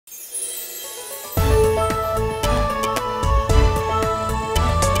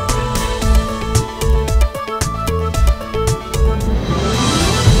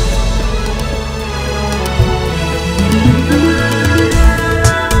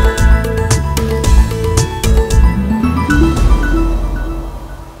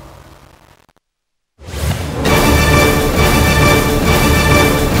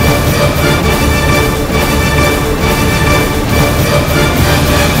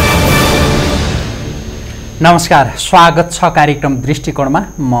नमस्कार, स्वागत छ कार्यक्रम दृष्टिकोणमा।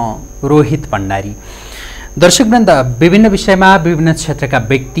 म रोहित भण्डारी। दर्शकवृन्द, विभिन्न विषयमा विभिन्न क्षेत्रका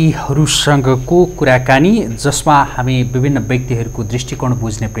व्यक्तिहरूसँगको कुराकानी, जसमा हामी विभिन्न व्यक्तिहरूको दृष्टिकोण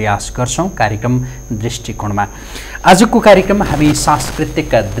बुझ्ने प्रयास गर्छौं कार्यक्रम दृष्टिकोणमा। आजको कार्यक्रम हामी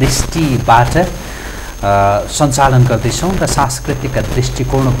सांस्कृतिक दृष्टिबाट सञ्चालन गर्दैछौं र सांस्कृतिक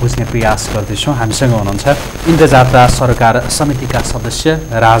दृष्टिकोण बुझ्ने प्रयास गर्दैछौं। हामीसँग हुनुहुन्छ इन्द्रजात्रा सरकार समितिका सदस्य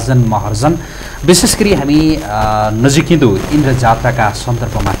राजन महार्जन। विशेष गरी हामी नजिकिँदो इन्द्रजात्राका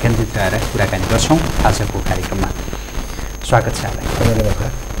सन्दर्भमा केन्द्रित रहेर कुराकानी गर्छौं आजको कार्यक्रममा। स्वागत छ यहाँलाई।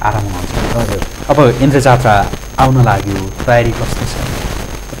 आराम हुनुहुन्छ? हजुर। अब इन्द्रजात्रा आउन लाग्यो, तयारी कस्तो छ?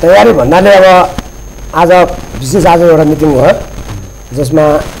 तयारी भन्नाले अब आज विशेष आज एउटा मिटिङ भयो, जसमा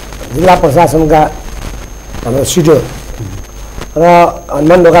जिल्ला प्रशासनका हाम्रो सिडिओ र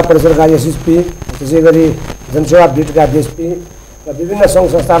हनुमान ढोका परिसरका एसएसपी, त्यसै गरी जनसेवा ब्रिडका डिएसपी र विभिन्न सङ्घ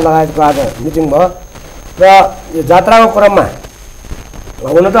संस्था लगायतको आज मिटिङ भयो। र यो जात्राको क्रममा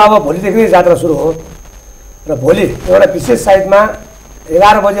हुन त अब भोलिदेखि नै जात्रा सुरु हो र भोलि एउटा विशेष साइडमा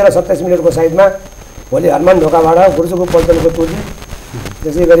 11:27 साइडमा भोलि हनुमान ढोकाबाट गुरुचोकको पल्टनको टोली,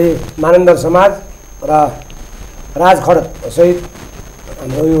 त्यसै गरी मानन्दर समाज र राज खड्क सहित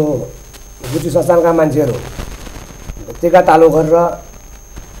हाम्रो यो गुटी संस्थानका मान्छेहरू टेका तालो गरेर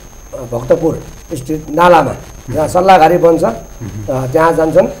भक्तपुर स्थित नालामा जहाँ सल्लाहघारी बन्छ त्यहाँ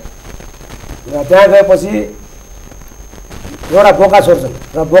जान्छन् र त्यहाँ गएपछि एउटा बोका छोड्छन्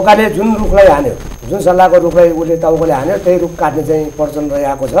र बोकाले जुन रुखलाई हान्यो, जुन सल्लाहको रुखलाई उसले टाउकोले हान्यो, त्यही रुख काट्ने चाहिँ प्रचलन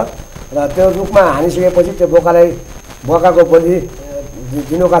रहेको छ। र त्यो रुखमा हानिसकेपछि त्यो बोकाको बलि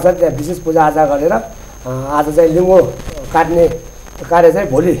दिनुका साथ त्यहाँ विशेष पूजाआजा गरेर आज चाहिँ लिङ्गो काट्ने कार्य चाहिँ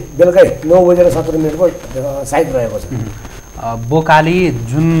भोलि बेलुकै 9:17 साइड रहेको छ। बोकाले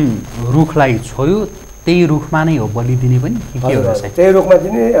जुन रुखलाई छोयो त्यही रुखमा नै हो बलि दिने पनि के हो? त्यही रुखमा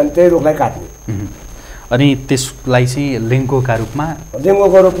दिने अनि त्यही रुखलाई काट्ने। अनि त्यसलाई चाहिँ लिङ्गोका रूपमा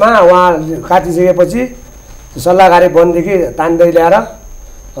उहाँ काटिसकेपछि सल्लाहघारी वनदेखि तान्दै ल्याएर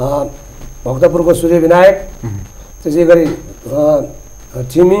भक्तपुरको सूर्य विनायक, त्यसै गरी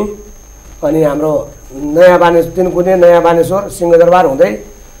छिमी, अनि हाम्रो नयाँ बानेश्वर, तिनकुने नयाँ बानेश्वर सिंहदरबार हुँदै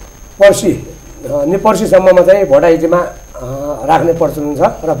पर्सीसम्ममा चाहिँ भोटाइटीमा राख्ने प्रचलन छ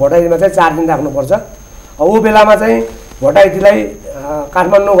र भोटाइटीमा चाहिँ 4 दिन राख्नुपर्छ। ऊ बेलामा चाहिँ भोटाइटीलाई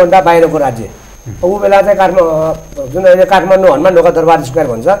काठमाडौँभन्दा बाहिरको राज्य, ऊ बेला चाहिँ जुन अहिले काठमाडौँ हनुमान ढोका दरबार स्क्वायर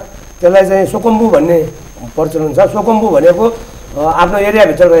भन्छ, त्यसलाई चाहिँ सोकम्बु भन्ने प्रचलन छ। सोकम्बु भनेको आफ्नो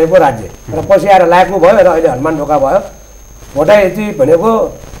एरियाभित्र रहेको राज्य र पछि आएर लायकु भयो र अहिले हनुमान ढोका भयो। भोटाइटी भनेको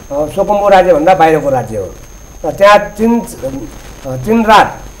सोकम्बु राज्यभन्दा बाहिरको राज्य हो र त्यहाँ तीन रात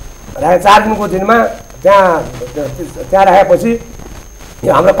राखे 4 दिनको दिनमा त्यहाँ राखेपछि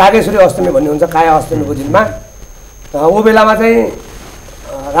यो हाम्रो कागेश्वरी अष्टमी भन्ने हुन्छ, काया अष्टमीको दिनमा ऊ बेलामा चाहिँ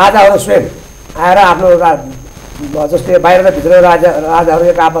राजाहरू स्वयं आएर आफ्नो जस्तै बाहिर र भित्र राजाहरू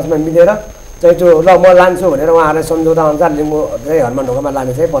एक आपसमा मिलेर चाहिँ त्यो ल म लान्छु भनेर उहाँहरूलाई सम्झौता अनुसार लिङ्गो चाहिँ हनुमान ढोकामा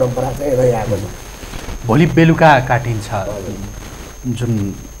लाने चाहिँ परम्परा चाहिँ रहिआएको छ। भोलि बेलुका काटिन्छ जुन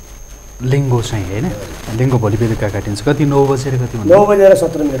लिङ्गो चाहिँ, होइन? लिङ्गो भोलि बेलुका काटिन्छ। कति 9 बजेर कति?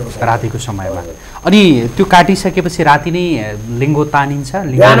 9:17 रातिको समयमा। अनि त्यो काटिसकेपछि राति नै लिङ्गो तानिन्छ?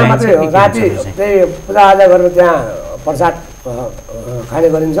 राति त्यही पूजाआजा गरेर त्यहाँ प्रसाद खाने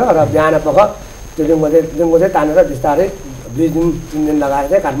गरिन्छ र बिहान पख त्यो लिङ्गो चाहिँ तानेर बिस्तारै 2 दिन 3 दिन लगाएर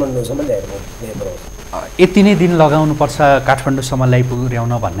चाहिँ काठमाडौँसम्म ल्याएको। यति नै दिन लगाउनुपर्छ काठमाडौँसम्म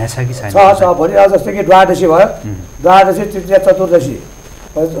ल्याइपुर्याउन भन्ने छ कि छैन? छ। भोलि जस्तै कि द्वादशी भयो, द्वादशी, तृतीया,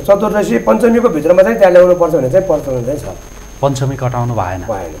 चतुर्दशी, पञ्चमीको भित्रमा चाहिँ त्यहाँ ल्याउनु पर्छ भने चाहिँ प्रचलन चाहिँ छ। पञ्चमी कटाउनु भएन?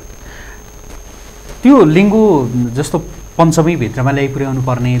 त्यो लिङ्गो जस्तो पञ्चमी भित्रमा ल्याइपुर्याउनु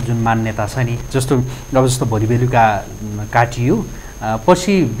पर्ने जुन मान्यता छ नि, जस्तो भोलि बेलुका काटियो,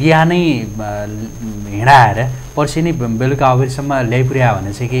 पछि बिहानै हिँडाएर पछि नै बेलुका अबेरसम्म ल्याइपुर्यायो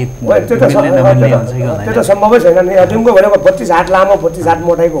भने चाहिँ के त्यो त सम्भवै छैन नि। लिङ्गो भनेको 32 हात लामो 32 हात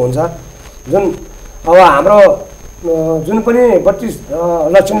मोटाइको हुन्छ। जुन अब हाम्रो जुन पनि 32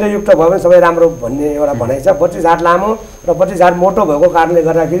 लक्षणले युक्त भयो भने सबै राम्रो भन्ने एउटा भनाइ छ। 32 हात लामो र 32 हात मोटो भएको कारणले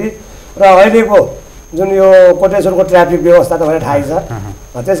गर्दाखेरि र अहिलेको जुन यो कोटेश्वरको ट्राफिक व्यवस्था तपाईँलाई थाहै छ,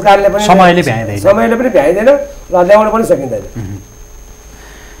 त्यस कारणले पनि समयले पनि भ्याइँदैन र ल्याउन पनि सकिँदैन।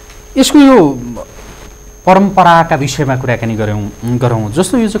 यसको यो परम्पराका विषयमा कुराकानी गरौँ।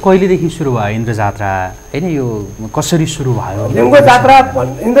 जस्तो यो चाहिँ कहिलेदेखि सुरु भयो इन्द्रजात्रा, होइन? यो कसरी सुरु भयो?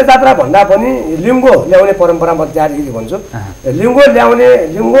 इन्द्रजात्रा भन्दा पनि लिङ्गो ल्याउने परम्परा म त्यहाँदेखि भन्छु।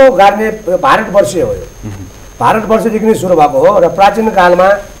 लिङ्गो गाड्ने भारतवर्षीय हो। यो भारतवर्षदेखि नै सुरु भएको हो र प्राचीन कालमा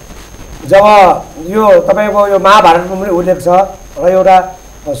जब यो तपाईँको यो महाभारतमा पनि उल्लेख छ र एउटा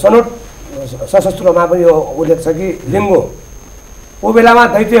सनोट सशस्त्रमा पनि यो उल्लेख छ कि लिङ्गो ऊ बेलामा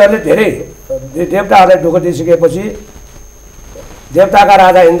दैत्यहरूले धेरै देवताहरूलाई दुःख दिइसकेपछि देवताका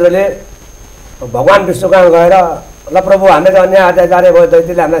राजा इन्द्रले भगवान् विष्णुकहाँ गएर ल प्रभु हामीले त अन्याय अत्याचार भयो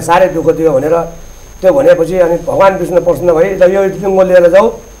दैत्यले हामीलाई साह्रै दुःख दियो भनेर त्यो भनेपछि अनि भगवान् विष्णु प्रसन्न भए ल यो लिङ्गो लिएर जाऊ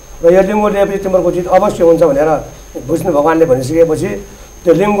र यो लिङ्गो लिएपछि तिम्रो जित अवश्य हुन्छ भनेर विष्णु भगवान्ले भनिसकेपछि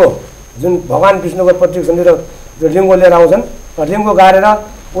त्यो लिङ्गो जुन भगवान् विष्णुको प्रतीक छन् त्यो लिङ्गो लिएर आउँछन् र लिङ्गो गाडेर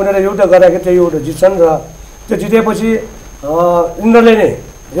उनीहरू युद्ध गर्दाखेरि त्यो युद्ध जित्छन् र त्यो जितेपछि इन्द्रले नै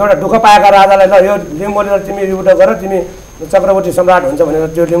एउटा दुःख पाएका राजालाई ल यो लिङ्गो लिएर तिमी युद्ध गर तिमी चक्रवर्ती सम्राट हुन्छ भनेर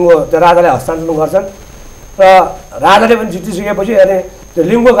त्यो लिङ्गो त्यो राजालाई हस्तान्तरण गर्छन् र राजाले पनि जितिसकेपछि अनि त्यो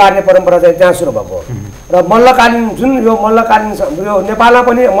लिङ्गो गाड्ने परम्परा चाहिँ त्यहाँ सुरु भएको हो र मल्लकालीन जुन यो मल्लकालीन यो नेपालमा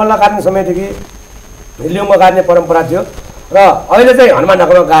पनि मल्लकालीन समयदेखि लिङ्गो गाड्ने परम्परा थियो र अहिले चाहिँ हनुमान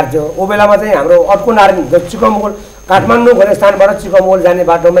ढोकामा गाड्थ्यो ऊ बेलामा चाहिँ हाम्रो अर्को नारायण चिकमोल काठमाडौँ भन्ने स्थानबाट चिकमोल जाने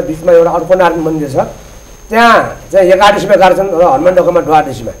बाटोमा बिचमा एउटा अर्को नारायण मन्दिर छ त्यहाँ चाहिँ एकादशीमा गाड्छन् र हनुमान ढोकामा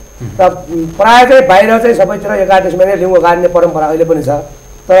द्वादशीमा र प्रायः चाहिँ बाहिर चाहिँ सबैतिर एकादशीमा नै लिङ्गो गाड्ने परम्परा अहिले पनि छ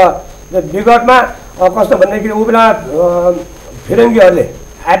तर विगतमा कस्तो भनेदेखि ऊ बेला फिरङ्गीहरूले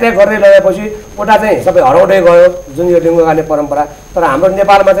एट्याक गर्दै लगेपछि उता चाहिँ सबै हराउँदै गयो जुन यो लिङ्गो गाड्ने परम्परा तर हाम्रो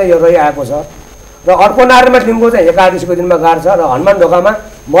नेपालमा चाहिँ यो रहिआएको छ र अर्को नारायणमा लिङ्गो चाहिँ एकादशीको दिनमा गाड्छ र हनुमान ढोकामा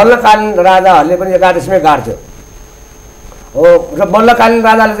मल्लकालीन राजाहरूले पनि एकादशीमै गाड्थ्यो हो र मल्लकालीन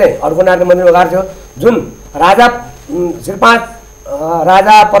राजाले चाहिँ अर्को नारायण मन्दिरमा गाड्थ्यो जुन राजा श्री 5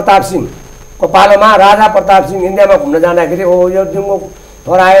 राजा प्रताप सिंहको पालोमा राजा प्रताप सिंह इन्डियामा घुम्न जाँदाखेरि ओ यो लिङ्गो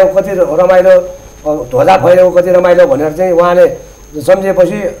थरायो कति रमाइलो ध्वजा फैलेको कति रमाइलो भनेर चाहिँ उहाँले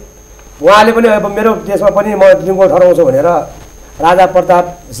सम्झेपछि उहाँले पनि अब मेरो देशमा पनि म लिङ्गो ठहराउँछु भनेर राजा प्रताप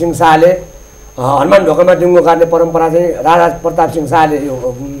सिंह शाहले हनुमान ढोकामा लिङ्गो गाड्ने परम्परा चाहिँ राजा प्रताप सिंह शाहले यो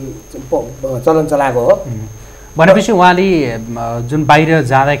चलन चलाएको हो भनेपछि उहाँले जुन बाहिर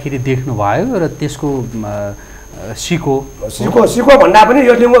जाँदाखेरि देख्नुभयो र त्यसको सिको भन्दा पनि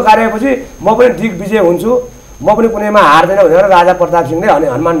यो लिङ्गो गाडेपछि म पनि दिग्विजय हुन्छु म पनि कुनैमा हार्दैन भनेर राजा प्रताप सिंहले अनि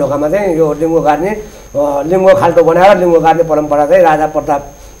हनुमान ढोकामा चाहिँ यो लिङ्गो गाड्ने लिङ्गो खाल्टो बनाएर लिङ्गो गाड्ने परम्परा चाहिँ राजा प्रताप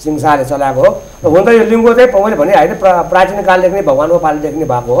सिंह शाहले चलाएको हो र हुन त यो लिङ्गो चाहिँ मैले भने होइन प्राचीन कालदेखि नै भगवान्को पालिदेखि नै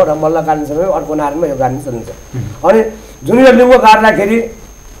भएको हो र मल्लकालीन समय अर्को नारायणमा यो गाड्ने चलिन्छ अनि जुन यो लिङ्गो गाड्दाखेरि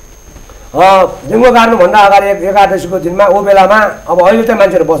लिङ्गो गाड्नुभन्दा अगाडि एकादशीको दिनमा ऊ बेलामा अब अहिले चाहिँ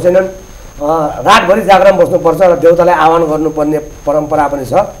मान्छेहरू बस्दैनन् रातभरि जागरण बस्नुपर्छ र देवतालाई आह्वान गर्नुपर्ने परम्परा पनि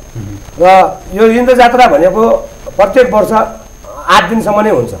छ र यो इन्द्र जात्रा भनेको प्रत्येक वर्ष 8 दिनसम्म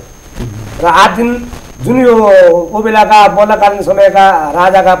नै हुन्छ र 8 दिन जुन यो ऊ बेलाका मल्लकालीन समयका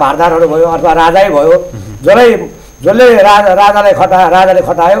राजाका भारदारहरू भयो अथवा राजै भयो जसले राजाले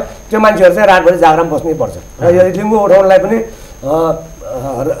खटायो त्यो मान्छेहरू चाहिँ रातभरि जागरण बस्नै पर्छ र यो लिङ्गो उठाउनलाई पनि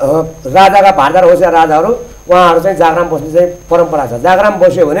राजाका भारदार होस् या राजाहरू उहाँहरू चाहिँ जागरण बस्ने चाहिँ परम्परा छ जागरण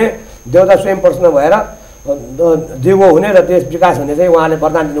बस्यो भने देवता स्वयं प्रसन्न भएर दिगो हुने र देश विकास हुने चाहिँ उहाँले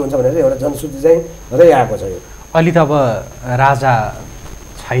वरदान दिनुहुन्छ भनेर एउटा जनश्रुति चाहिँ रहिआएको छ यो अहिले त अब राजा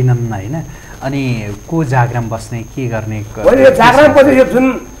छैनन् होइन अनि को जागरण बस्ने के गर्ने यो जागरण पछि यो जुन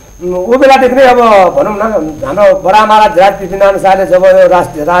ऊ बेलादेखि नै अब भनौँ न हाम्रो बडा महाराज धिराज पृथ्वीनारायण शाहले जब यो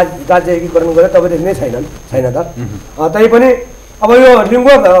राज्य एकीकरण गर्यो तबदेखि नै छैन त तैपनि अब यो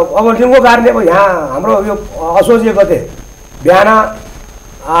लिङ्गो गाड्ने अब यहाँ हाम्रो यो असोज गते बिहान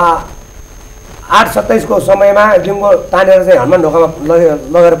 8:27 को समयमा लिङ्गो तानेर चाहिँ हनुमान ढोकामा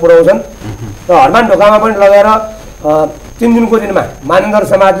लगेर पुर्याउँछन् र हनुमान ढोकामा पनि लगेर 3 दिनको दिनमा मानेन्द्र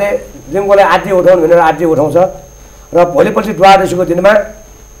समाजले लिङ्गोलाई आदि उठाउनु भनेर आदि उठाउँछ र भोलिपल्ट द्वादशीको दिनमा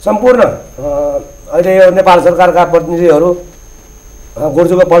सम्पूर्ण अहिले यो नेपाल सरकारका प्रतिनिधिहरू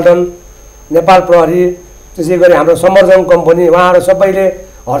गुर्जुको पल्टन नेपाल प्रहरी त्यसै गरी हाम्रो संवर्धन कम्पनी उहाँहरू सबैले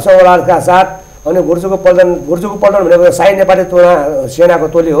हर्षोल्लासका साथ अनि गुर्जुको पल्टन भनेको साई नेपाली सेनाको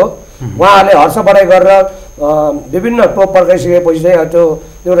टोली हो उहाँहरूले हर्ष बढाइ गरेर विभिन्न टोप पर्काइसकेपछि चाहिँ त्यो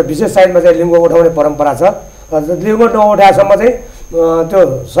एउटा विशेष साइडमा चाहिँ लिङ्गो उठाउने परम्परा छ र लिङ्गो नउठाएसम्म चाहिँ त्यो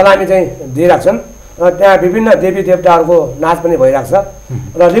सलामी चाहिँ दिइराख्छन् र त्यहाँ विभिन्न देवी देवताहरूको नाच पनि भइरहेको छ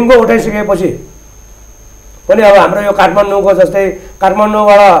र लिङ्गो उठाइसकेपछि पनि अब हाम्रो यो काठमाडौँको जस्तै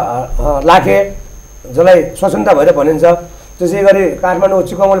काठमाडौँबाट लाखे जसलाई स्वतन्त्र भएर भनिन्छ त्यसै गरी काठमाडौँ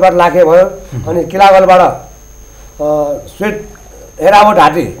चिकमोलबाट लाखे भयो अनि किलावलबाट स्वेट एरावट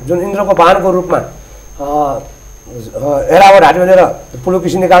हाटी जुन इन्द्रको वाहनको रूपमा एरावट हाटी भनेर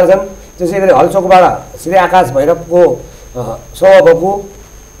पुलुकिसी निकाल्छन् त्यसै गरी हलचोकबाट श्री आकाश भैरवको सवभकु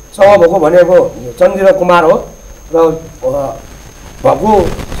भनेको चन्द्र कुमार हो र भक्कु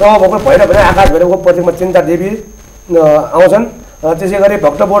सवभकु भैरव भने आकाश भैरवको प्रतीकमा चिन्ता देवी आउँछन् र त्यसै गरी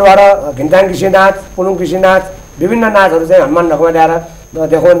भक्तपुरबाट घिन्टाङ कृषि नाच पुलुङ कृषि नाच विभिन्न नाचहरू चाहिँ हनुमान ढोकामा ल्याएर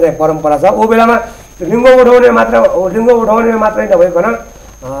देखाउने चाहिँ परम्परा छ ऊ बेलामा लिङ्गो उठाउने मात्रै नभइकन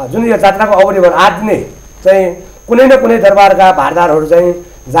जुन यो जात्राको अवधिभर 8 दिनै चाहिँ कुनै न कुनै दरबारका भारदारहरू चाहिँ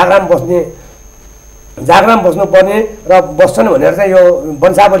जागराम बस्नुपर्ने र बस्छन् भनेर चाहिँ यो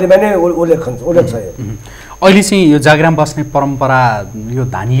वंशावलीमा नै उल्लेख छ। अहिले चाहिँ यो जागराम बस्ने परम्परा यो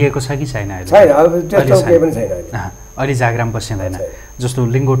धानिएको छ कि छैन? छैन, अब त्यस्तो केही पनि छैन अहिले जागराम बसिँदैन। जस्तो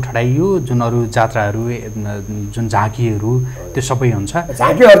लिङ्गो ठडाइयो, जुन अरू जात्राहरू जुन झाँकीहरू त्यो सबै हुन्छ।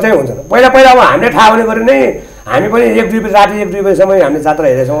 झाँकीहरू चाहिँ हुन्छन्। पहिला अब हामीले थाहा हुने गरी नै हामी पनि 1-2 बजे राति 1-2 बजीसम्म हामीले जात्रा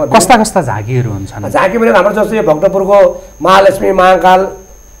हेरेछौँ। कस्ता झाँकीहरू हुन्छन्? झाँकी भनेको हाम्रो जस्तो यो भक्तपुरको महालक्ष्मी, महाकाल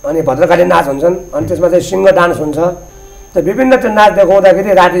अनि भद्रकाली नाच हुन्छन्। अनि त्यसमा चाहिँ सिंह डान्स हुन्छ। त्यो विभिन्न त्यो नाच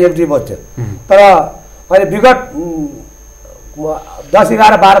देखाउँदाखेरि राति 1-2 बज्थ्यो। तर अहिले विगत 10,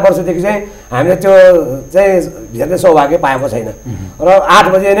 11, 12 वर्षदेखि चाहिँ हामीले त्यो चाहिँ हेर्ने सौभाग्य पाएको छैन र 8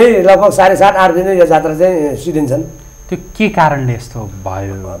 बजे नै लगभग 7:30, 8 बजे नै यो जात्रा चाहिँ सिद्धिन्छन्। त्यो के कारणले यस्तो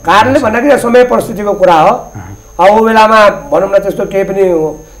भयो? कारणले भन्दाखेरि समय परिस्थितिको कुरा हो। अब ऊ बेलामा भनौँ न त्यस्तो केही पनि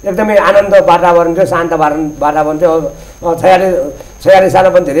एकदमै आनन्द वातावरण थियो, शान्त वातावरण थियो। 46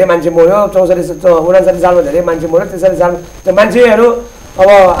 सालमा पनि धेरै मान्छे मर्यो, 59 सालमा धेरै मान्छे मर्यो, 63 सालमा त्यो मान्छेहरू अब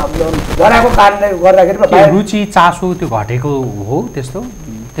डराएको कारणले गर्दाखेरि रुचि चासो त्यो घटेको हो। त्यस्तो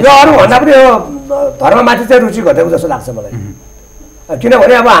यो अरूभन्दा पनि यो धर्ममाथि चाहिँ रुचि घटेको जस्तो लाग्छ मलाई।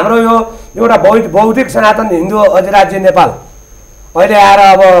 किनभने अब हाम्रो यो एउटा बौद्धिक सनातन हिन्दू अधिराज्य नेपाल अहिले आएर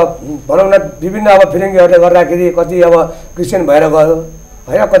अब भनौँ न विभिन्न अब फिरिङ्गीहरूले गर्दाखेरि कति अब क्रिस्चियन भएर गयो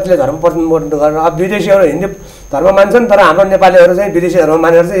होइन, कतिले धर्म परिवर्तन गरेर अब विदेशीहरू हिन्दू धर्म मान्छन्। तर हाम्रो नेपालीहरू चाहिँ विदेशी धर्म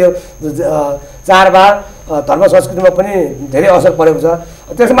मानेर चाहिँ यो चाडबाड धर्म संस्कृतिमा पनि धेरै असर परेको छ।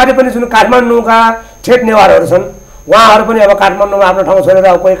 त्यसमाथि पनि जुन काठमाडौँका ठेट नेवारहरू छन् उहाँहरू पनि अब काठमाडौँमा आफ्नो ठाउँ छोडेर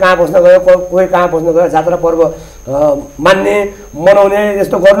अब कोही कहाँ बस्न गयो, कोही कहाँ बस्न गयो, जात्रा पर्व मान्ने मनाउने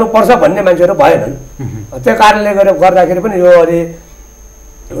यस्तो गर्नुपर्छ भन्ने मान्छेहरू भएनन्। त्यो कारणले गर्दाखेरि पनि यो अलि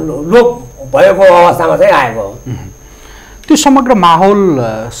लोप भएको अवस्थामा चाहिँ आएको हो। त्यो समग्र माहौल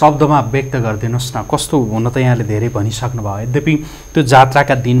शब्दमा व्यक्त गरिदिनुहोस् न, कस्तो हुन त यहाँले धेरै भनिसक्नु भयो। यद्यपि त्यो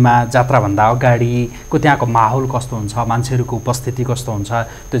जात्राका दिनमा, जात्राभन्दा अगाडिको त्यहाँको माहौल कस्तो हुन्छ, मान्छेहरूको उपस्थिति कस्तो हुन्छ?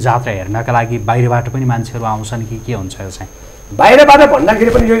 त्यो जात्रा हेर्नका लागि बाहिरबाट पनि मान्छेहरू आउँछन् कि के हुन्छ? यो चाहिँ बाहिरबाट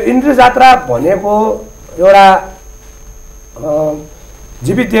भन्दाखेरि पनि यो इन्द्र जात्रा भनेको एउटा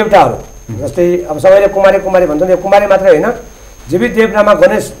जीवित देवताहरू जस्तै अब सबैले कुमारी भन्छन्। यो कुमारी मात्रै होइन, जीवित देवतामा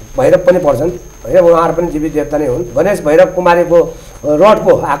गणेश भैरव पनि पर्छन् होइन, उहाँहरू पनि जीवित देवता नै हुन्। गणेश भैरव कुमारीको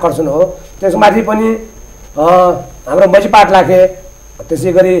रडको आकर्षण हो। त्यसमाथि पनि हाम्रो मजिपाट लाखे,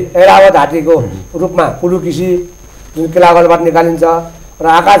 त्यसै गरी ऐरावत हात्तीको रूपमा पुलुकिसी जुन किलागलबाट निकालिन्छ र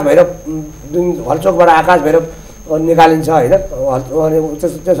आकाश भैरव जुन हलचोकबाट आकाश भैरव निकालिन्छ होइन।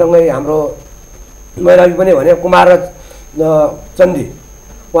 त्योसँगै हाम्रो मैले अघि पनि भने कुमार र चण्डी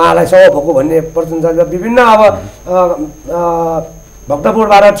उहाँलाई सौ भोको भन्ने प्रचलन छ। विभिन्न अब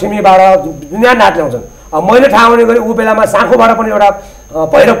भक्तपुरबाट छिमीबाट दुनियाँ नाच ल्याउँछन्। अब मैले थाहा हुने गरी ऊ बेलामा साँखोबाट पनि एउटा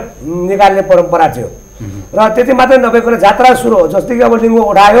भैरव निकाल्ने परम्परा थियो। र त्यति मात्रै नभइकन जात्रा सुरु हो। जस्तै कि अब लिङ्गो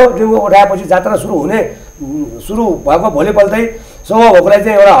उठाएपछि जात्रा सुरु भएको भोलिपल्टै सौ भोकलाई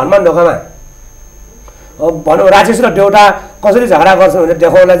चाहिँ एउटा हनुमान ढोकामा भनौँ राक्षस र देउता कसरी झगडा गर्छन् भने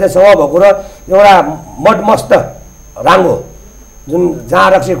देखाउनलाई चाहिँ सौ भोको र एउटा मदमस्त राङ्गो जुन जहाँ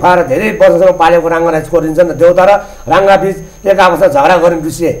रक्सी खुवाएर धेरै वर्षसम्म पालेको राङ्गालाई छोडिदिन्छन् र देउता र राङ्गा बिच एक आपसमा झगडा गर्ने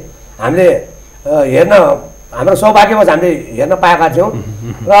दृश्य हामीले हेर्न हाम्रो सौभाग्यवश हामीले हेर्न पाएका थियौँ।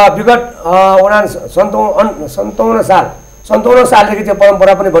 र विगत 57 सालदेखि त्यो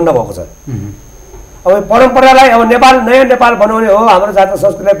परम्परा पनि बन्द भएको छ। अब परम्परालाई अब नयाँ नेपाल बनाउने हो, हाम्रो जात्रा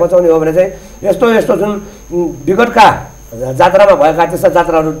संस्कृतिलाई बचाउने हो भने चाहिँ यस्तो जुन विगतका जात्रामा भएका त्यस्ता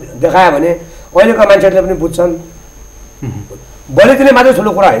जात्राहरू देखायो भने अहिलेका मान्छेहरूले पनि बुझ्छन्। बलि दिने मात्रै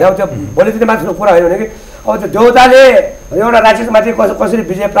ठुलो कुरा होइन। त्यो बलि दिने मात्रै ठुलो कुरा होइन भने कि अब त्यो देउताले एउटा राक्षसमाथि कसरी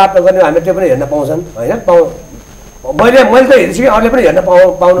विजय प्राप्त गर्ने हामीले त्यो पनि हेर्न पाउँछन् होइन। मैले त हेरिसकेँ, अरूले पनि हेर्न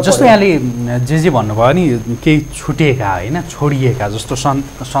पाउनु। जस्तो यहाँले जे भन्नुभयो नि, केही छुटिएका होइन, छोडिएका जस्तो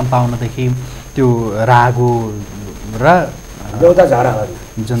 57देखि त्यो रागो र देउता झगडा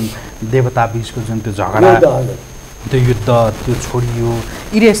जुन देवता बिचको जुन त्यो झगडा, त्यो युद्ध त्यो छोडियो,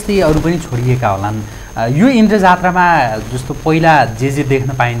 यस्तै अरू पनि छोडिएका होलान्। यो इन्द्र जात्रामा जस्तो पहिला जे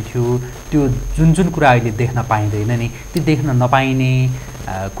देख्न पाइन्थ्यो त्यो जुन कुरा अहिले देख्न पाइँदैन नि, ती देख्न नपाइने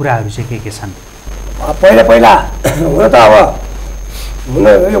कुराहरू चाहिँ के छन्? पहिला हुन त अब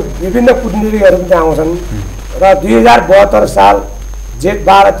यो विभिन्न कुटनीतिहरू पनि आउँछन्। र 2072 साल जेठ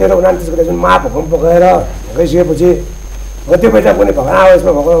 12, 13, 29 गते जुन महाभूकम्प गइसकेपछि कतिपय पनि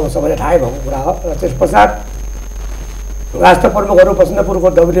भगनावेशमा भएको सबैले थाहै भएको कुरा हो। र त्यस पश्चात राष्ट्र प्रमुखहरू बसन्तपुरको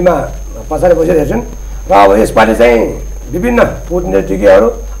दौलीमा पछाडि बसिरहेका छन्। र अब यसपालि चाहिँ विभिन्न कूटनीतिज्ञहरू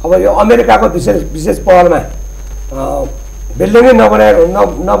अब यो अमेरिकाको विशेष पहलमा बिल्डिङै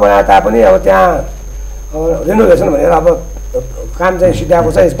नबनाए तापनि अब त्यहाँ रिनोभेसन भनेर अब काम चाहिँ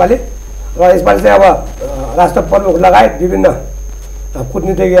सिद्ध्याएको छ यसपालि। र यसपालि चाहिँ अब राष्ट्र प्रमुख लगायत विभिन्न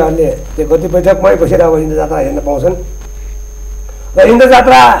कूटनीतिज्ञहरूले त्यो गति बैठकमै बसेर अब इन्द्र जात्रा हेर्न पाउँछन्। र इन्द्र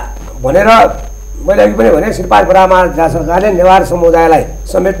जात्रा भनेर मैले अघि पनि भने श्रीपाद ब्राह्मण राज्य सरकारले नेवार समुदायलाई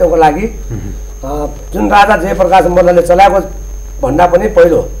समेट्नको लागि जुन राजा जयप्रकाश मल्लले चलाएको भन्दा पनि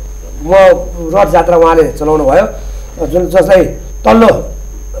पहिलो रथ जात्रा उहाँले चलाउनु भयो, जुन जसलाई तल्लो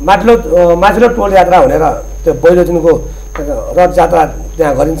माथिल्लो टोल यात्रा भनेर त्यो पहिलो दिनको रथ जात्रा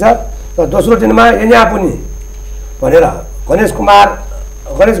त्यहाँ गरिन्छ। र दोस्रो दिनमा यन्यापुनी भनेर गणेश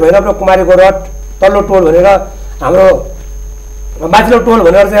भैरव र कुमारीको रथ तल्लो टोल भनेर हाम्रो माथिल्लो टोल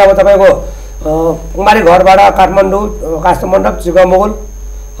भनेर चाहिँ अब तपाईँको कुमारी घरबाट काठमाडौँ काष्ठमण्डप चिकमोगल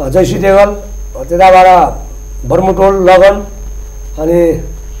जैसी देगल त्यताबाट बर्मुटोल लगन अनि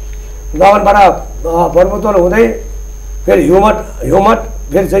लगनबाट बर्मुटोल हुँदै फेरि ह्युमट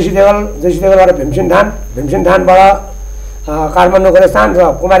फेरि जैसी देगलबाट भीमसिंहथानबाट काठमाडौँ गणेशस्थान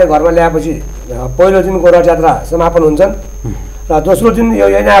र कुमारी घरमा ल्याएपछि पहिलो दिनको रथ यात्रा समापन हुन्छन्। र दोस्रो दिन यो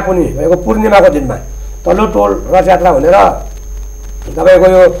यनापुनी भएको पूर्णिमाको दिनमा तल्लो टोल रथ यात्रा भनेर तपाईँको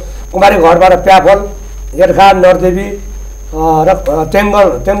यो कुमारी घरबाट प्याफल येर्खा नरदेवी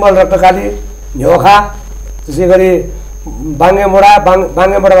तेङ्गल रक्तकाली न्योखा त्यसै गरी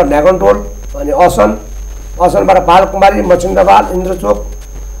बाङ्गेमोडाबाट ढ्याकनटोल अनि असनबाट बालकुमारी मच्छिन्द्रपाल इन्द्रचोक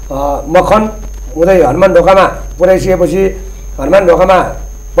मखन हुँदै हनुमान ढोकामा पुर्याइसकेपछि हनुमान ढोकामा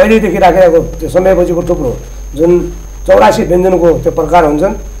पहिल्यैदेखि राखिरहेको त्यो समयपछिको टुक्रो जुन 84 व्यञ्जनको त्यो प्रकार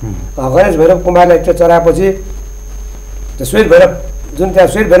हुन्छन्। गणेश भैरव कुमारलाई त्यो चढाएपछि त्यो श्वेत भैरव जुन त्यहाँ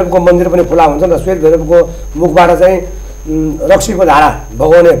श्वेत भैरवको मन्दिर पनि खुला हुन्छन् र श्वेत भैरवको मुखबाट चाहिँ रक्सीको धारा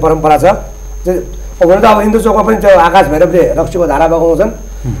बगाउने परम्परा छ। त्यो हुन त अब इन्द्र चोकमा पनि त्यो आकाश भैरवले रक्सीको धारा बगाउँछन्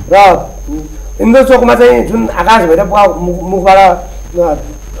र इन्द्र चोकमा चाहिँ जुन आकाश भैरवको मुखबाट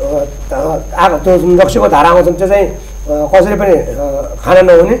त्यो जुन रक्सीको धारा आउँछन् त्यो चाहिँ कसैले पनि खान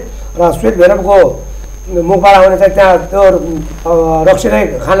नहुने र श्वेत भैरवको मुखबाट आउने चाहिँ त्यहाँ त्यो रक्सीलाई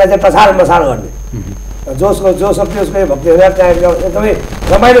खानलाई चाहिँ टछाल मसाल गर्ने जो शक्ति उसको भक्ति हुँदा त्यहाँ एकदमै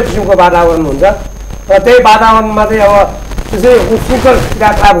रमाइलो किसिमको वातावरण हुन्छ। र त्यही वातावरणमा चाहिँ अब त्यसै उशृङ्खल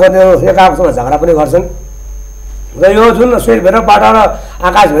क्रियाकलाप गर्नेहरू एकाअपसँग झगडा पनि गर्छन्। र यो जुन श्वेत भैरवबाट र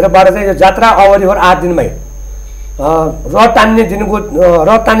आकाश भैरवबाट चाहिँ यो जात्रा अवधिभर 8 दिनमै रथ तान्ने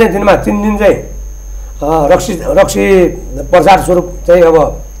दिनमा 3 दिन चाहिँ रक्सी प्रसाद स्वरूप चाहिँ अब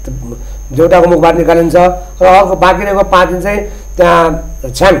देउताको मुखबाट निकालिन्छ र अर्को बाँकी रहेको 5 दिन चाहिँ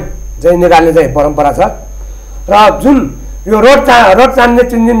त्यहाँ छ्याङ चाहिँ निकाल्ने चाहिँ परम्परा छ। र जुन यो रथ तान्ने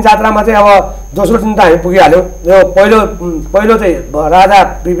 3 दिन जात्रामा चाहिँ अब दोस्रो दिन त हामी पुगिहाल्यौँ। यो पहिलो चाहिँ राजा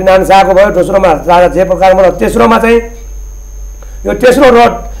पृथ्वीनारायण शाहको भयो, दोस्रोमा राजा जयप्रकाश मल्ल, तेस्रोमा चाहिँ यो तेस्रो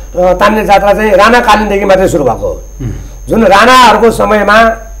रथ तान्ने जात्रा चाहिँ राणाकालीनदेखि मात्रै सुरु भएको हो। जुन राणाहरूको समयमा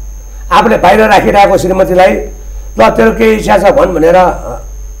आफूले बाहिर राखिरहेको श्रीमतीलाई ल तेरो केही इच्छा छ भन् भनेर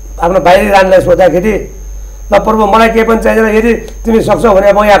आफ्नो बाहिरी रानीलाई सोद्धाखेरि ल प्रभु मलाई केही पनि चाहिँदैन, यदि तिमी सक्छौ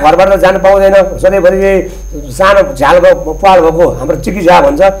भने म यहाँ घरबाट जानु पाउँदैन, सधैँभरि यही सानो झ्याल पाल भएको हाम्रो चिकी झ्या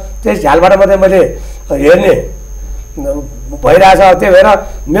भन्छ त्यही झ्यालबाट मात्रै मैले हेर्ने भइरहेछ। त्यही भएर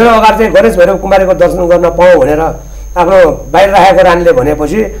मेरो अगाडि चाहिँ गणेश भैरव कुमारीको दर्शन गर्न पाऊँ भनेर आफ्नो बाहिर राखेको रानीले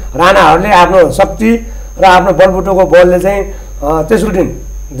भनेपछि राणाहरूले आफ्नो शक्ति र आफ्नो बलबुटोको बलले चाहिँ तेस्रो दिन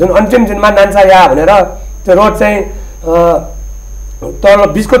जुन अन्तिम दिनमा नान्सा या भनेर त्यो रथ चाहिँ तल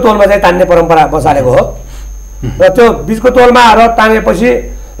बिचको तोलमा चाहिँ तान्ने परम्परा बसालेको हो। र त्यो बिचको तोलमा रथ तानेपछि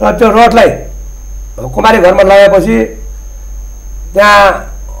र त्यो रथलाई कुमारी घरमा लगाएपछि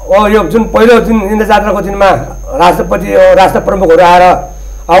त्यहाँ यो जुन पहिलो दिन इन्द्र जात्राको दिनमा राष्ट्र प्रमुखहरू आएर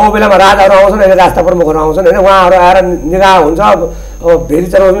अब बेलामा राजाहरू आउँछन् होइन, राष्ट्र प्रमुखहरू आउँछन् होइन, उहाँहरू आएर निगाह हुन्छ, भेरी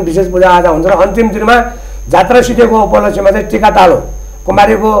चलाउँछन्, विशेष पूजा आजा हुन्छ। र अन्तिम दिनमा जात्रा सिद्धिको उपलक्ष्यमा चाहिँ टिका तालो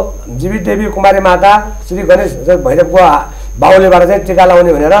कुमारीको जीवित देवी कुमारी माता श्री गणेश भैरवको बाहुलीबाट चाहिँ टिका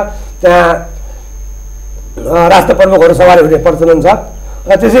लाउने भनेर त्यहाँ राष्ट्र प्रमुखहरू सवारी हुने प्रचलन छ।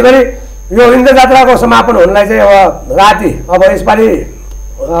 र त्यसै गरी यो इन्द्र जात्राको समापन हुनलाई चाहिँ अब राति अब यसपालि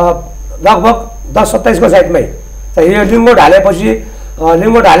लगभग 10-27 को साइडमै चाहिँ यो लिङ्गो ढालेपछि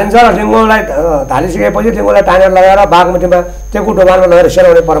लिङ्गो ढालिन्छ र लिङ्गोलाई ढालिसकेपछि लिङ्गोलाई तानेर लगाएर बागमतीमा टेकु डोबानमा लगेर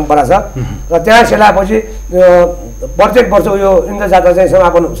सेलाउने परम्परा छ। र त्यहाँ सेलाएपछि प्रत्येक वर्ष यो इन्द्र जात्रा चाहिँ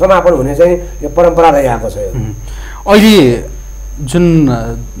समापन हुने चाहिँ यो परम्परा रहिआएको छ। अहिले जुन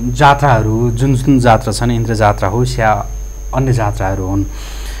जात्राहरू जुन जात्रा छन्, इन्द्र जात्रा होस् या अन्य जात्राहरू हुन्,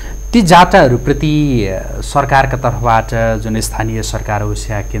 ती जात्राहरूप्रति सरकारका तर्फबाट जुन स्थानीय सरकार होस्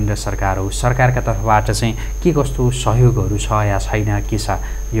या केन्द्र सरकार होस्, सरकारका तर्फबाट चाहिँ के कस्तो सहयोगहरू छ या छैन, के छ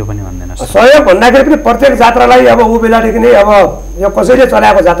यो पनि भन्दैनस्। सहयोग भन्दाखेरि पनि प्रत्येक जात्रालाई अब ऊ बेलादेखि नै अब यो कसैले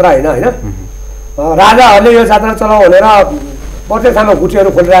चलाएको जात्रा होइन राजाहरूले यो जात्रा चलाऊ भनेर प्रत्येक ठाउँमा गुठीहरू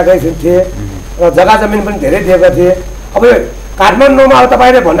खोलिरहेकै थिए र जग्गा जमिन पनि धेरै दिएका थिए। अब यो काठमाडौँमा अब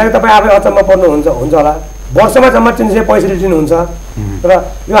तपाईँले भन्दाखेरि तपाईँ आफै अचम्म पर्नुहुन्छ होला। वर्षमा जम्मा 365 दिन हुन्छ र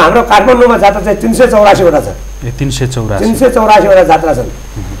यो हाम्रो काठमाडौँमा जात्रा चाहिँ 384 वटा छ। 384 वटा जात्रा छन्।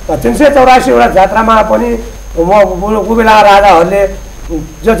 384 वटा जात्रामा पनि ऊ बेला राजाहरूले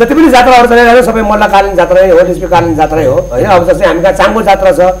जति पनि जात्राहरू चलिरहेको सबै मल्लकालीन जात्रै हो, लिस्पीकालीन जात्रै हो होइन। अब जस्तै हामी कहाँ चाङ्गो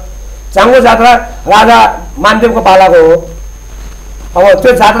जात्रा छ, चाङ्गो जात्रा राजा मानदेवको पालाको हो। अब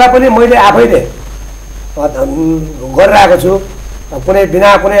त्यो जात्रा पनि मैले आफैले गरिरहेको छु, कुनै बिना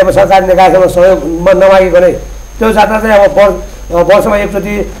कुनै अब सरकारी निकायसँग सहयोग नमागिकनै। त्यो जात्रा चाहिँ अब वर्षमा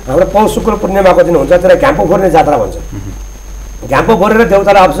एकचोटि हाम्रो पौष शुक्ल पूर्णिमाको दिन हुन्छ, त्यसलाई घ्याम्पो फोर्ने जात्रा भन्छ। घ्याम्पो फोरेर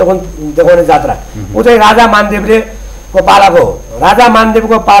देउतालाई अपशकुन देखाउने जात्रा ऊ चाहिँ राजा मानदेवले को पालाको हो। राजा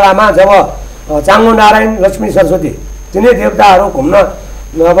मानदेवको पालामा जब चाङ्गो नारायण लक्ष्मी सरस्वती तिनै देवताहरू घुम्न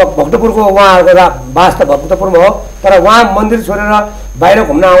अब भक्तपुरको उहाँहरूको वास त भक्तपुरमा हो, तर उहाँ मन्दिर छोडेर बाहिर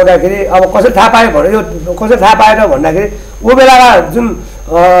घुम्न आउँदाखेरि अब कसरी थाहा पायो भने यो कसरी थाहा पाएर भन्दाखेरि ऊ बेलाका जुन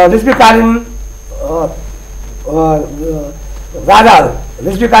लिस्पीकालीन राजाहरू,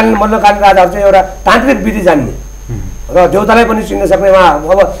 लिस्पीकालीन मल्लकालीन राजाहरू चाहिँ एउटा तान्त्रिक विधि जान्ने र देउतालाई पनि चिन्न सक्ने। उहाँ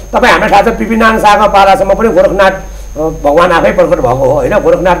अब तपाईँ हामीलाई थाहा छ पिपी नारायण शाहको पालासम्म पनि गोरखनाथ भगवान् आफै प्रकट भएको हो होइन।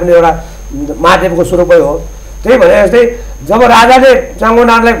 गोरखनाथ पनि एउटा महादेवको स्वरूपै हो। त्यही भने जस्तै जब राजाले चाङ्गो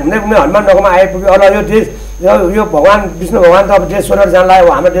नारायणलाई घुम्दै घुम्दै हनुमान ढोकामा आइपुग्यो, अल यो देश यो भगवान् विष्णु भगवान् त अब देश छोडेर जान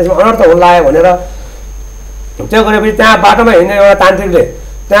लाग्यो, हाम्रो देशमा अनर्थ हुन लाग्यो भनेर त्यो गरेपछि त्यहाँ बाटोमा हिँड्ने एउटा तान्त्रिकले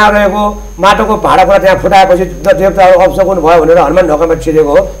त्यहाँ रहेको माटोको भाँडाकुँडा त्यहाँ फुटाएपछि देवताहरू अपशकुन भयो भनेर हनुमान ढोकामा छिरेको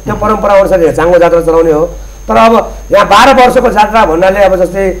हो। त्यो परम्परा अनुसार चाङ्गो जात्रा चलाउने हो। तर अब यहाँ 12 वर्षको जात्रा भन्नाले अब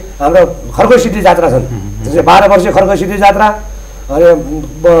जस्तै हाम्रो खर्गसिद्धि जात्रा छन्, जस्तै 12 वर्षीय खर्गसिद्धि जात्रा अनि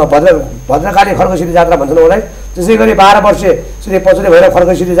भद्रकाली खर्गसिद्धि जात्रा भन्छन् उसलाई। त्यसै गरी 12 वर्षीय श्री पचुरे भैरव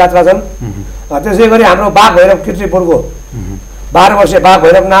खर्गसिद्धि जात्रा छन्। त्यसै गरी हाम्रो बाघ भैरव किर्तिपुरको 12 वर्षीय बाघ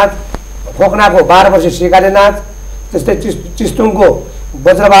भैरव नाच, खोकनाको 12 वर्षीय सिकाले नाच, त्यस्तै चिस्तुङको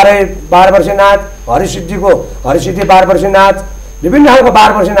वज्रबारे 12 वर्षीय नाच, हरिसिद्धिको हरिसिद्धि 12 वर्षीय नाच, विभिन्न खालको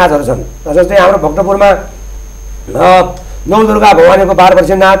 12 वर्षीय नाचहरू छन्। जस्तै हाम्रो भक्तपुरमा नवदुर्गा भवानीको 12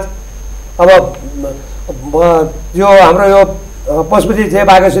 वर्षीय नाच। अब यो हाम्रो यो पशुपति जय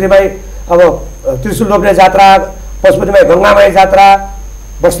बागेश्वरीमाई अब त्रिशुल लोप्ने जात्रा, पशुपतिमाई गङ्गामाई जात्रा,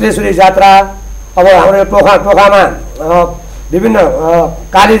 बस्लेश्वरी जात्रा, अब हाम्रो यो टोखामा विभिन्न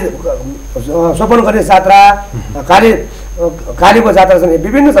काली सोपन गर्ने जात्रा, कालीको जात्रा छन्।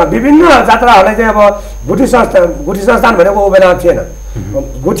 विभिन्न जात्राहरूलाई चाहिँ अब गुठी संस्थान भनेको ऊ बेलामा थिएन।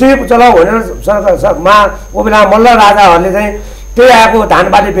 गुठी चलाऊ भनेर सरकारमा ऊ बेला मल्ल राजाहरूले चाहिँ त्यही आएको धान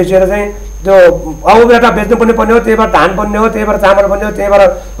बाली बेचेर चाहिँ त्यो अब बेला बेच्नु पनि पर्ने हो, त्यहीबाट धान बन्ने हो, त्यहीबाट चामल बन्ने हो, त्यहीबाट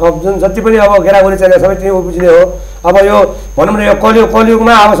जुन जति पनि अब घेरागुरी चाहिने सबै त्यही उब्जिने हो। अब यो भनौँ न यो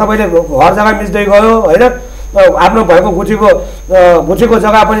कलियुगमा अब सबैले घर जग्गा मिच्दै गयो होइन। आफ्नो भएको गुठीको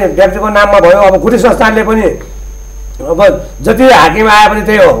जग्गा पनि व्यक्तिको नाममा भयो। अब गुठी संस्थानले पनि अब जति हाकिम आए पनि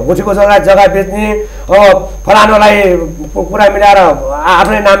त्यही हो, गुठीको जग्गा बेच्ने, अब फलानुलाई कुरा मिलाएर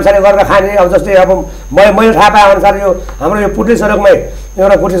आफ्नै नामसारी गरेर खाने। अब जस्तै अब मैले थाहा पाए अनुसार यो हाम्रो यो पुट्ली सडकमै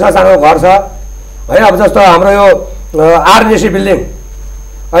एउटा गुठी संस्थानको घर छ होइन। अब जस्तो हाम्रो यो आरएनएसी बिल्डिङ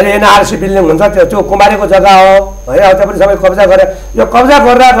अहिले एनआरसी बिल्डिङ हुन्छ, त्यो कुमारीको जग्गा हो होइन। त्यो पनि सबै कब्जा गरे। यो कब्जा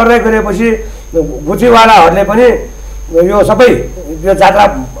गर्दै गएपछि गुठीवालाहरूले पनि यो सबै यो जात्रा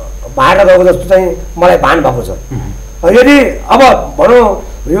भाँडेर गएको जस्तो चाहिँ मलाई भान भएको छ। यदि अब भनौँ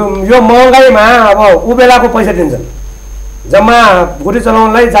यो महँगाइमा अब ऊ बेलाको पैसा दिन्छन्, जम्मा गुठी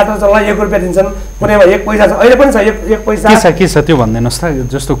चलाउनलाई जात्रा चलाउनलाई 1 रुपियाँ दिन्छन्, कुनैमा 1 पैसा छ, अहिले पनि छ 1 पैसा। के छ त्यो भनिदिनुहोस् त,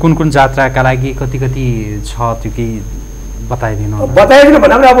 जस्तो कुन जात्राका लागि कति छ त्यो केही बताइदिनु भन्दा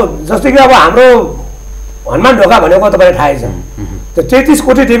पनि अब जस्तो कि अब हाम्रो हनुमान ढोका भनेको तपाईँलाई थाहै छ, त्यो 33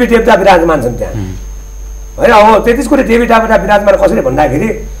 कोटी देवी देवता विराजमान छन् त्यहाँ होइन। अब 33 कोटी देवी देवता विराजमान कसरी भन्दाखेरि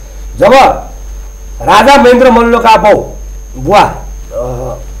जब राजा महेन्द्र मल्लका बुवा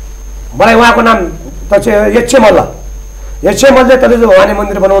मलाई उहाँको नाम यक्ष मल्लले तलेजु भवानी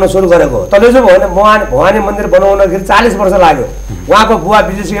मन्दिर बनाउन सुरु गरेको। तलेजु भवानी मन्दिर बनाउनखेरि 40 वर्ष लाग्यो। उहाँको बुवा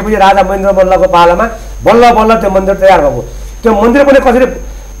बितिसकेपछि राजा महेन्द्र मल्लको पालामा बल्ल त्यो मन्दिर तयार भएको। त्यो मन्दिर पनि कसरी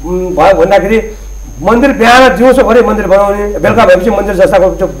भयो भन्दाखेरि मन्दिर बिहान दिउँसोभरि मन्दिर बनाउने, बेलुका भएपछि मन्दिर जस्ताको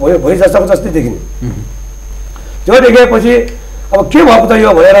त्यो भुइँ जस्ताको जस्तै देखिने। त्यो देखेपछि अब के भएको त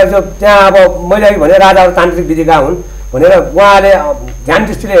यो भनेर त्यहाँ अब मैले अघि भने राजाहरू तान्त्रिक विधिका हुन् भनेर उहाँले ध्यान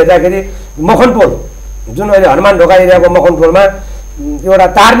दृष्टिले हेर्दाखेरि मखनटोल जुन अहिले हनुमान ढोका एरियाको मखनटोलमा एउटा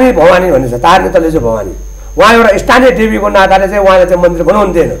तारनी भवानी भन्ने छ, तारनी तलेजु भवानी। उहाँ एउटा स्थानीय देवीको नाताले चाहिँ उहाँले चाहिँ मन्दिर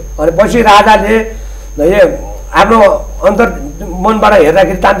बनाउनु दिएन। अनि पछि राजाले आफ्नो अन्तर मनबाट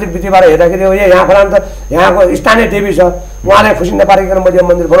हेर्दाखेरि तान्त्रिक विधिबाट हेर्दाखेरि यहाँ फलाम त यहाँको स्थानीय देवी छ, उहाँलाई खुसी नपारिकन मैले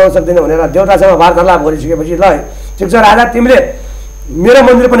मन्दिर बनाउन सक्दिनँ भनेर देउतासँग वार्तालाप गरिसकेपछि ल ठिक छ राजा, तिमीले मेरो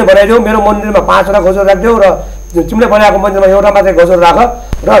मन्दिर पनि बनाइदेऊ, मेरो मन्दिरमा 5 वटा गजर राखिदेऊ र तिमीले बनाएको मन्दिरमा एउटा मात्रै गजर राख,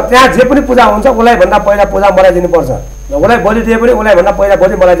 र त्यहाँ जे पनि पूजा हुन्छ उसलाई भन्दा पहिला पूजा मलाई दिनुपर्छ, उसलाई बलि दिए पनि उसलाई भन्दा पहिला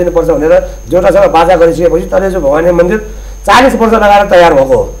बलि मलाई दिनुपर्छ भनेर देउतासँग बाजा गरिसकेपछि तलेजु भवानी मन्दिर 40 वर्ष लगाएर तयार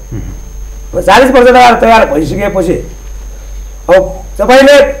भएको हो। 40 वर्ष लगाएर तयार भइसकेपछि अब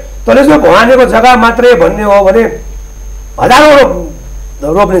तपाईँले तलेजु भवानीको जग्गा मात्रै भन्ने हो भने हजारौँ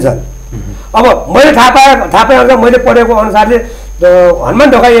रोप्ने छन्। अब मैले थाहा पाए अनुसार मैले पढेको अनुसारले हनुमान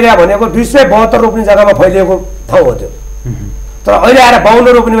ढोका एरिया भनेको 272 रोप्ने जग्गामा फैलिएको ठाउँ हो त्यो, तर अहिले आएर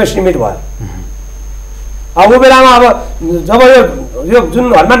 52 रोप्नेमा सीमित भयो। अब ऊ बेलामा अब जब यो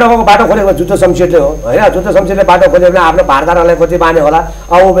जुन हनुमान ढोकाको बाटो खोलेको जुद्ध शमशेरले हो होइन, जुद्ध शमशेरले बाटो खोल्यो भने आफ्नो भारदारलाई कति बाने होला।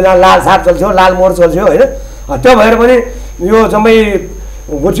 अब ऊ बेला लाल साग चल्थ्यो, लाल मोहर चल्थ्यो होइन, त्यो भएर पनि यो जम्मै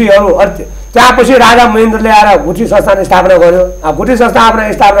गुठीहरू त्यहाँपछि राजा महेन्द्रले आएर गुठी संस्थान स्थापना गर्यो। अब गुठी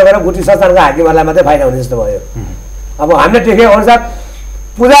संस्थान स्थापना गरेर गुठी संस्थानका हाकिमहरूलाई मात्रै फाइदा हुने जस्तो भयो। अब हामीले देखे अनुसार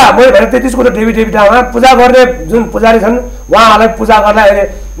पूजा मैले भने 33 कुरो देवी ठाउँमा पूजा गर्ने जुन पुजारी छन् उहाँहरूलाई पूजा गर्दा अहिले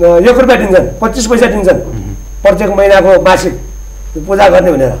 1 रुपियाँ दिन्छन्, 25 पैसा दिन्छन् प्रत्येक महिनाको मासिक पूजा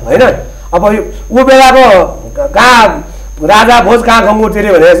गर्ने भनेर होइन। अब ऊ बेलाको कहाँ राजा भोज कहाँ गङ्गो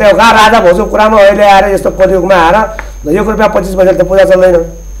तिरे भनेर चाहिँ कहाँ राजा भोजको कुरामा अहिले आएर यस्तो कलियुगमा आएर 1 रुपियाँ 25 पैसा त पूजा चल्दैन।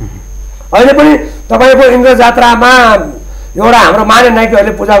 अहिले पनि तपाईँको इन्द्र जात्रामा एउटा हाम्रो माने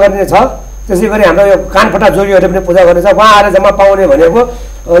नाइकीहरूले पूजा गर्ने छ, त्यसै गरी हाम्रो यो कानफटा जोगीहरूले पनि पूजा गर्ने छ। उहाँ आएर जम्मा पाउने भनेको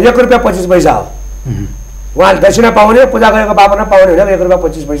 1 रुपियाँ 25 पैसा हो। उहाँले दक्षिणा पाउने, पूजा गरेको बाबुमा पाउने भनेको 1 रुपियाँ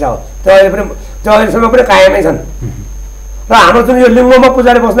 25 पैसा हो। त्यो अहिलेसम्म पनि कायमै छन्। र हाम्रो जुन यो लिङ्गोमा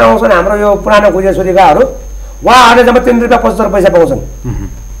पूजाले बस्न आउँछन् हाम्रो यो पुरानो गुजेश्वरीकाहरू उहाँहरूले जम्मा 3 रुपियाँ 75 पैसा पाउँछन्।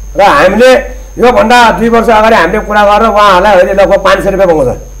 र हामीले योभन्दा 2 वर्ष अगाडि हामीले कुरा गरेर उहाँहरूलाई अहिले लगभग 500 रुपियाँ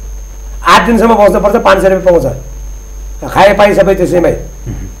पाउँछ। 8 दिनसम्म बस्नुपर्छ, 500 रुपियाँ पाउँछ, खाए पाइ सबै त्यसैमै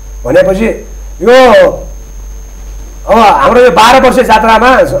भनेपछि यो अब हाम्रो यो 12 वर्ष जात्रामा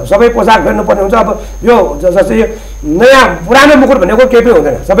सबै पोसाक फेर्नुपर्ने हुन्छ। अब यो जस्तै यो नयाँ पुरानो मुकुट भनेको केही पनि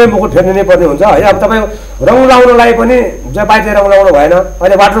हुँदैन, सबै मुकुट फेर्नु नै पर्ने हुन्छ होइन। अब तपाईँको रङ लाउनलाई पनि जपाइते रङ लाउनु भएन।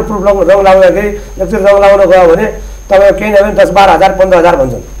 अहिले वाटरप्रुफ रङ लाउँदाखेरि एकचोटि रङ लाउन गयो भने तपाईँको केही नभए 10-12 हजार 15 हजार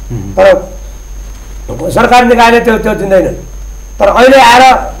भन्छन्, तर सरकारी निकायले त्यो दिँदैनन्। तर अहिले आएर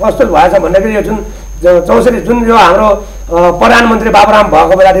कस्तो भएछ भन्दाखेरि यो जुन 64 जुन यो हाम्रो प्रधानमन्त्री बाबुराम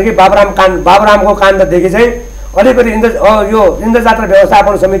भएको बेलादेखि बाबुरामको काण्डदेखि चाहिँ अलिकति यो इन्द्र जात्रा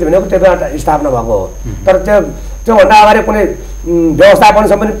व्यवस्थापन समिति भनेको त्यो बेला स्थापना भएको हो। तर त्योभन्दा अगाडि कुनै व्यवस्थापन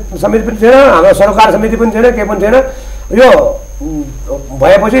समिति पनि थिएन, हाम्रो सरकार समिति पनि थिएन, केही पनि थिएन। यो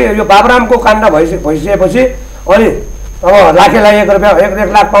भएपछि यो बाबुरामको काण्ड भइसकेपछि अनि अब लाखेलाई 1 रुपियाँ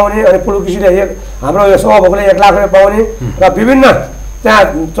 1 लाख पाउने, अनि पुलुकिसीले हाम्रो यो सभामुखले 1 लाख रुपियाँ पाउने र विभिन्न त्यहाँ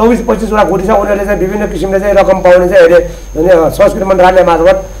 24-25 वटा गुठी छ, उनीहरूले चाहिँ विभिन्न किसिमले चाहिँ रकम पाउने चाहिँ अहिले संस्कृति मन्त्रालय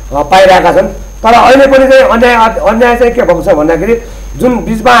मार्फत पाइरहेका छन्। तर अहिले पनि चाहिँ अन्याय चाहिँ के भएको छ भन्दाखेरि जुन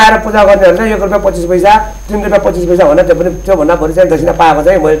बिचमा आएर पूजा गर्नेहरूले 1 रुपियाँ 25 पैसा 3 रुपियाँ 25 पैसा भन्दा त्योभन्दा बढी चाहिँ दक्षिणा पाएको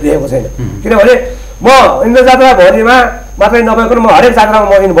चाहिँ मैले देखेको छैन। किनभने म इन्द्र जात्राभरिमा मात्रै नभएको म हरेक जात्रामा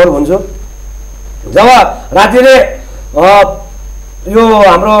म इन्भल्भ हुन्छु। जब राज्यले यो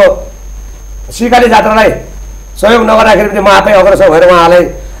हाम्रो सिकाली जात्रालाई सहयोग नगर्दाखेरि पनि म आफै अग्रसर भएर उहाँलाई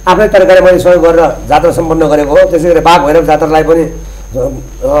आफ्नै तरिकाले मैले सहयोग गरेर जात्रा सम्पन्न गरेको हो। त्यसै गरी बाघ भैरव जात्रालाई पनि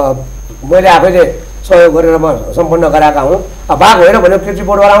मैले आफैले सहयोग गरेर म सम्पन्न गराएका हुँ। बाघ भैरव भनेको कृषि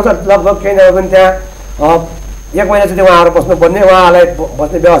बोर्डबाट आउँछ, लगभग केही नभए पनि त्यहाँ 1 महिना चाहिँ उहाँहरू बस्नुपर्ने, उहाँलाई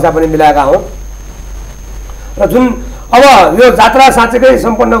बस्ने व्यवस्था पनि मिलाएका हौँ। र जुन अब यो जात्रा साँच्चैकै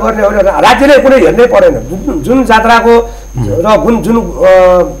सम्पन्न गर्ने हो राज्यले कुनै हेर्नै परेन। जुन जात्राको र जुन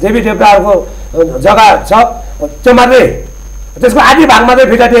देवी देवताहरूको जग्गा छ त्यो मात्रै, त्यसको आधी भाग मात्रै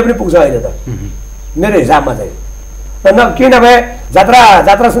फिर्ता दिए पनि पुग्छ अहिले त मेरो हिसाबमा चाहिँ। र किन नभए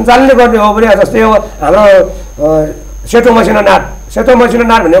जात्रा सञ्चालनले गर्ने हो भने जस्तै यो हाम्रो सेतो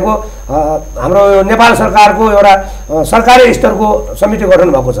मसिनोनाथ भनेको हाम्रो नेपाल सरकारको एउटा सरकारी स्तरको समिति गठन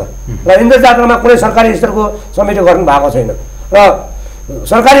भएको छ र इन्द्र जात्रामा कुनै सरकारी स्तरको समिति गठन भएको छैन। र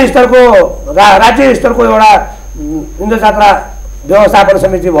सरकारी स्तरको राज्य स्तरको एउटा इन्द्र जात्रा व्यवस्थापन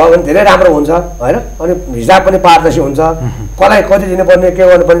समिति भयो भने धेरै राम्रो हुन्छ होइन। अनि हिसाब पनि पारदर्शी हुन्छ, कसलाई कति दिनुपर्ने के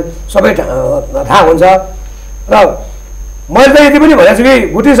गर्नुपर्ने सबै थाहा हुन्छ। र मैले त यति पनि भनेको छु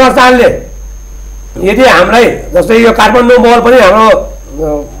कि गुठी संस्थानले यदि हामीलाई जस्तै यो काठमाडौँ महल पनि हाम्रो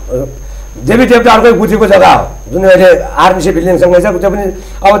देवी देवताहरूकै गुठीको जग्गा हो जुन अहिले आरबिसी बिल्डिङसँगै छ, त्यो पनि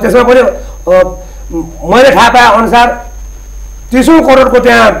अब त्यसमा पनि मैले थाहा पाए अनुसार 30 करोडको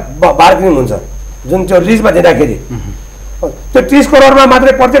त्यहाँ बार्गेनिङ हुन्छ जुन त्यो लिजमा दिँदाखेरि। त्यो 30 करोडमा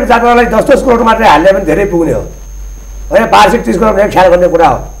मात्रै प्रत्येक जात्रालाई 10-10 करोड मात्रै हाल्ने पनि धेरै पुग्ने हो होइन। वार्षिक 30 करोड ख्याल गर्ने कुरा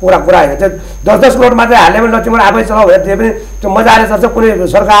हो, कुरा होइन। त्यो 10-10 करोड मात्रै हाल्ने पनि ल तिम्रो आफै चलाऊ भने त्यो पनि त्यो मजाले चल्छ। कुनै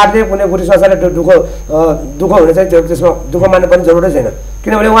सरकारले कुनै गुठी संस्थाले दुःख हुने चाहिँ त्यसमा दुःख मान्ने पनि जरुरी छैन,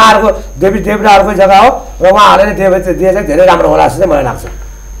 किनभने उहाँहरूको देवी देवताहरूकै जग्गा हो र उहाँहरूले दिए चाहिँ धेरै राम्रो होला जस्तो चाहिँ मलाई लाग्छ।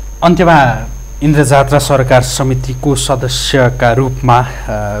 अन्त्यमा इन्द्रजात्रा सरकार समितिको सदस्यका रूपमा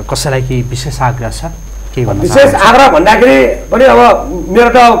कसैलाई केही विशेष आग्रह छ के भन्न विशेष आग्रह भन्दाखेरि पनि अब मेरो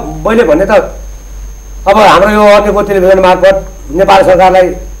त मैले भन्ने त अब हाम्रो यो अन्यको टेलिभिजन मार्फत नेपाल सरकारलाई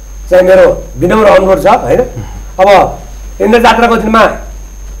चाहिँ मेरो विनम्र अनुरोध छ होइन। अब इन्द्रजात्राको दिनमा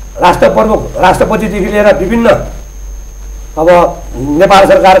राष्ट्रपतिदेखि लिएर विभिन्न अब नेपाल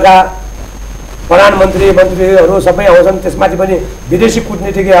सरकारका प्रधानमन्त्री मन्त्रीहरू सबै आउँछन्, त्यसमाथि पनि विदेशी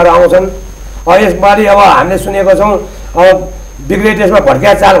कूटनीतिज्ञहरू आउँछन्। यसपालि अब हामीले सुनेको छौँ अब बिग्रे देशमा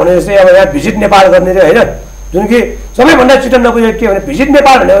भड्किया चाल भने जस्तै अब यहाँ भिजिट नेपाल गर्ने चाहिँ होइन, जुन कि सबैभन्दा छिटो नबुझेको के भने भिजिट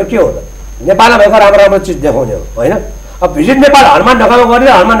नेपाल भनेको के हो त? नेपालमा भएको राम्रो राम्रो चिज देखाउने हो होइन। अब भिजिट नेपाल हनुमान ढकामा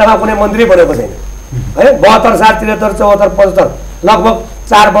गर्ने, हनुमान ढकामा कुनै मन्त्री बनेको छैन होइन। 72 साल 73 74 75 लगभग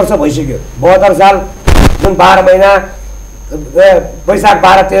 4 वर्ष भइसक्यो। 72 साल जुन 12 महिना वैशाख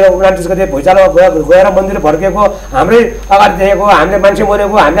 12 13 29 गते भुइँचालो गएर मन्दिर भड्केको, हाम्रै अगाडि देखेको, हामीले मान्छे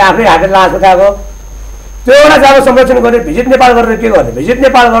मरेको, हामीले आफ्नै हातले लास उठाएको, त्यो एउटा जग्गा संरक्षण गर्ने भिजिट नेपाल गरेर के गर्ने? भिजिट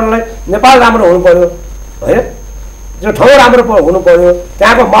नेपाल गर्नलाई नेपाल राम्रो हुनु पर्यो होइन, त्यो ठाउँ राम्रो हुनु पर्यो,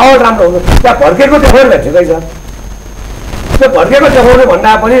 त्यहाँको माहौल राम्रो हुनु। त्यहाँ भड्केको देखाउने ठिकै छ, त्यो भड्केको देखाउने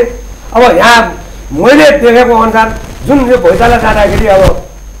भन्दा पनि अब यहाँ मैले देखेको अनुसार जुन यो भुइँचालो जाँदाखेरि अब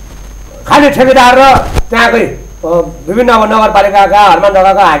खालि ठेकेदार र त्यहाँकै विभिन्न अब नगरपालिकाका हनुमान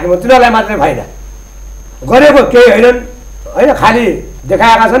ढकाका हाकिम तिनीहरूलाई मात्रै फाइदा गरेको केही होइनन् होइन, खालि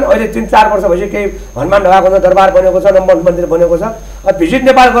देखाएका छन्। अहिले 3-4 वर्ष भइसक्यो केही हनुमान ढकाको दरबार बनेको छ, मन्दिर बनेको छ। भिजिट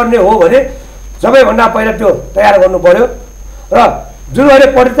नेपाल गर्ने हो भने सबैभन्दा पहिला त्यो तयार गर्नु पर्यो र जुन अहिले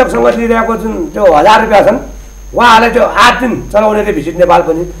पर्यटकसँग लिइरहेको जुन त्यो 1000 रुपियाँ छन् उहाँहरूलाई त्यो 8 दिन चलाउने थियो भिजिट नेपाल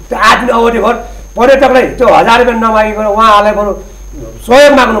पनि। त्यो 8 दिन अवधिभर पर्यटकलाई त्यो 1000 रुपियाँ नमागिकन उहाँहरूलाई बरु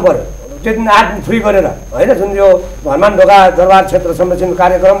सहयोग माग्नु पर्यो, त्यो दिन 8 दिन फ्री गरेर होइन। जुन यो हनुमान ढोका दरबार क्षेत्र संरक्षण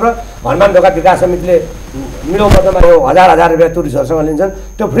कार्यक्रम र हनुमान ढोका विकास समितिले मिलोबद्धमा यो 1000 रुपियाँ टुरिस्टहरूसँग लिन्छन्,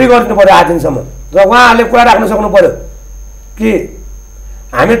 त्यो फ्री गरिदिनु पर्यो 8 दिनसम्म। र उहाँहरूले कुरा राख्न सक्नु पर्यो कि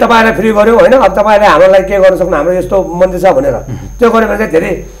हामी तपाईँलाई फ्री गऱ्यौँ होइन, अब तपाईँले हामीलाई के गर्न सक्नु, हाम्रो यस्तो मन्दिर छ भनेर। त्यो गऱ्यो भने चाहिँ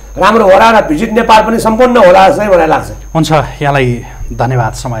धेरै राम्रो होला र भिजिट नेपाल पनि सम्पन्न होला जस्तै मलाई लाग्छ। हुन्छ, यहाँलाई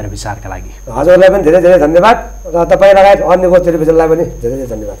धन्यवाद समय र विचारका लागि। हजुरलाई पनि धेरै धेरै धन्यवाद र तपाईँ लगायत अन्यको टेलिभिजनलाई पनि धेरै धेरै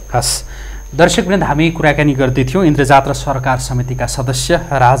धन्यवाद। हस् दर्शकवृन्द, हामी कुराकानी गर्दै थियौँ इन्द्रजात्रा सरकार समितिका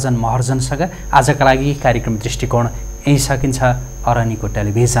सदस्य राजन महर्जनसँग। आजका लागि कार्यक्रम दृष्टिकोण यहीँ सकिन्छ। अरनिको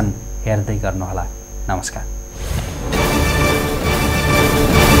टेलिभिजन हेर्दै गर्नुहोला। नमस्कार।